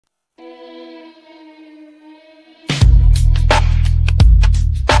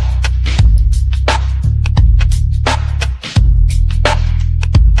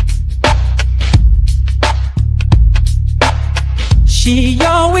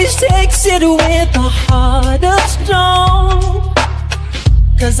always takes it with a heart of stone,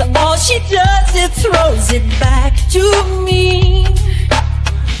 'cause all she does is throws it back to me.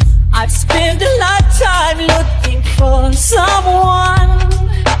 I've spent a lifetime looking for someone.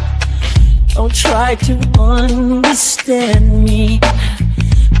 Don't try to understand me,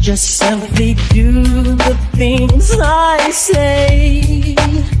 just simply do the things I say.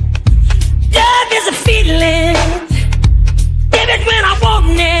 Love is a feeling, give it when I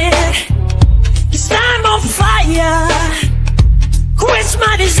want it, 'cause I'm on fire, quench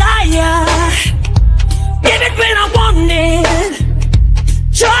my desire. Give it when I want it,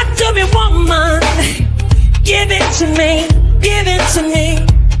 talk to me woman, give it to me, give it to me.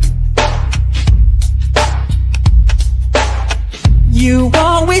 You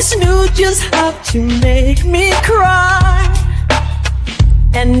always knew just how to make me cry,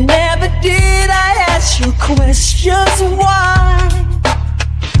 and never did I ask you questions why.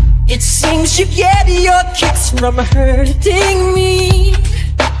 It seems you get your kicks from hurting me.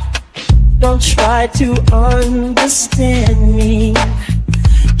 Don't try to understand me,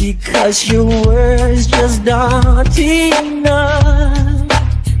 because your words just aren't enough.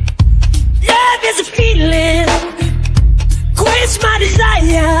 Love is a feeling, quench my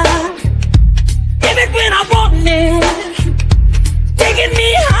desire. Give it when I want it, taking me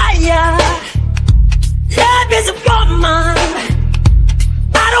higher. Love is a woman,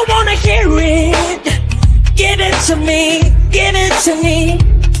 I don't wanna hear it. Give it to me, give it to me.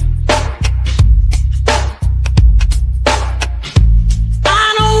 I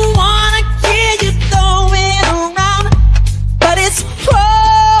don't wanna hear you throwing around, but it's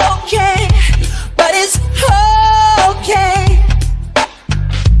okay, but it's okay.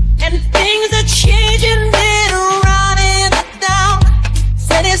 And things are changing, been around and down.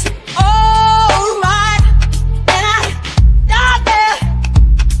 Said it's alright, and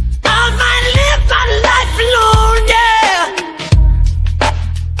I might live my life alone, yeah.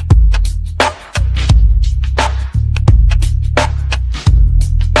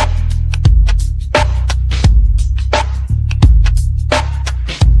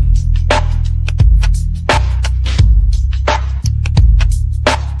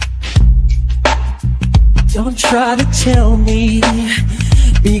 Don't try to tell me,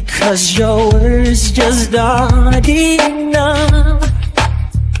 because your words just aren't enough.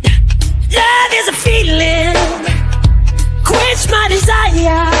 Love is a feeling, quench my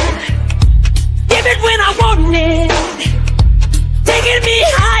desire. Give it when I want it, taking me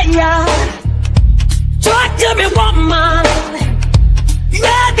higher. Talk to me woman,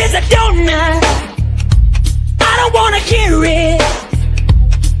 love is a donut, I don't wanna hear it.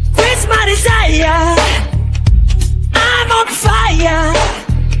 Quench my desire, I'm on fire.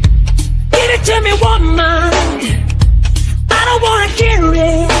 Give it to me woman, I don't wanna hear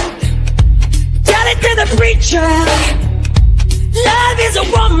it. Tell it to the preacher, love is a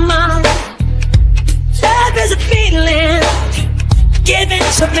woman, love is a feeling. Give it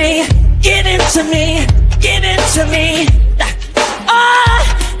to me, give it to me, give it to me. Oh,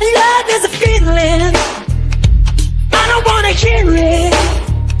 love is a feeling, I don't wanna hear it.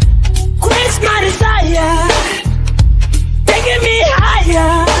 Quench my desire, taking me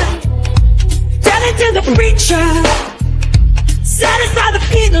higher. Tell it to the preacher, satisfy the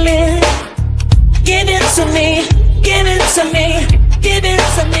feeling. Give it to me, give it to me, give it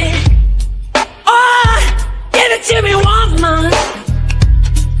to me. Oh, give it to me woman,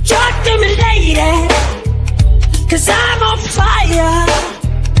 talk to me lady, 'cause I'm on fire.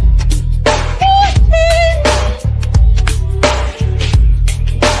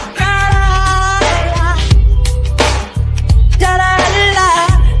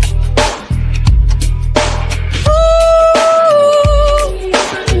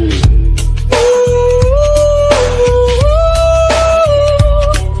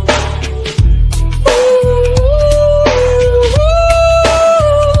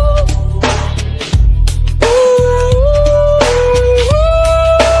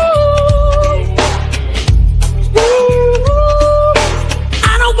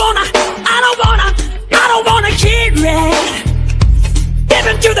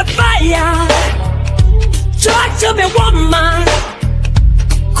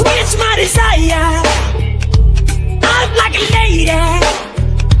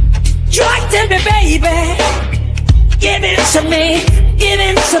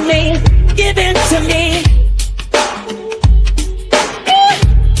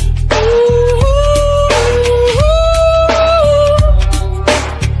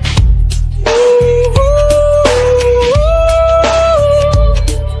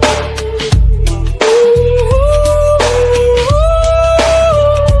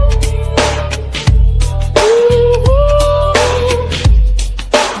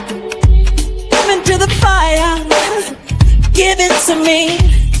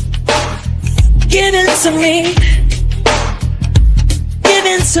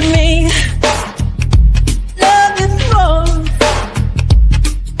 to me. Love is more.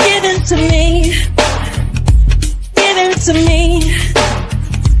 Give it to me. Give it to me.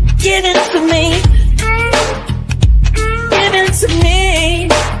 Give it to me. Give it to me.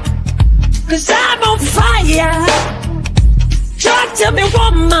 'Cause I'm on fire. Talk to me,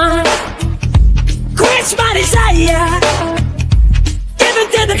 woman. Quench my desire. Give it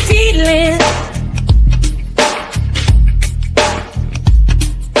to the feeling.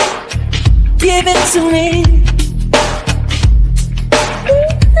 Give it to me.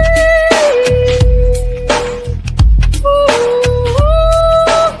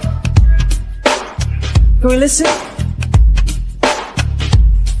 Can we listen?